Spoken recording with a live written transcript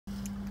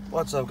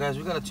What's up, guys?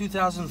 We got a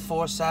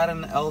 2004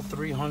 Saturn L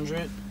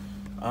 300.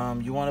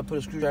 You want to put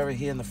a screwdriver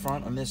here in the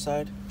front on this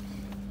side,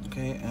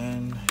 okay?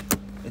 And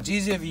it's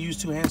easier if you use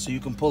two hands so you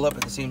can pull up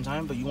at the same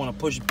time, but you want to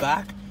push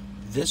back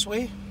this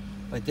way,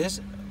 like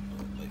this.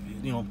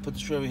 You know, put the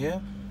screwdriver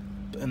here,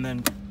 and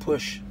then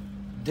push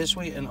this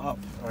way and up,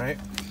 all right?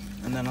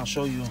 And then I'll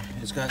show you.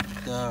 It's got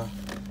the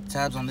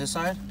tabs on this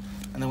side,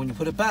 and then when you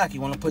put it back, you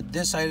want to put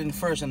this side in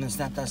first and then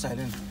snap that side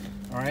in,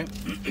 all right?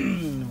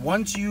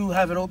 Once you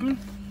have it open,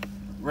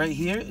 right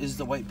here is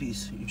the white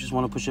piece. You just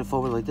want to push it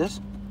forward like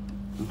this,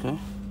 okay?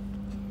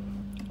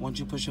 Once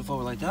you push it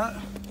forward like that,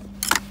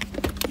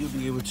 you'll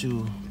be able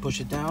to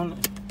push it down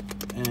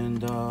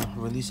and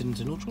release it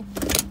into neutral.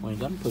 When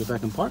you're done, put it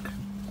back in park,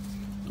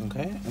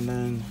 okay? And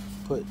then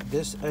put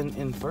this end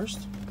in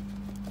first,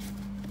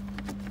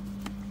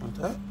 like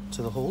that,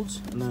 to the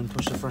holds, and then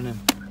push the front in,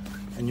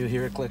 and you'll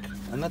hear it click,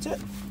 and that's it,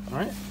 all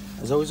right?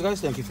 As always,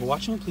 guys, thank you for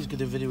watching. Please give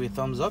the video a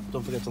thumbs up.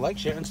 Don't forget to like,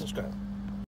 share, and subscribe.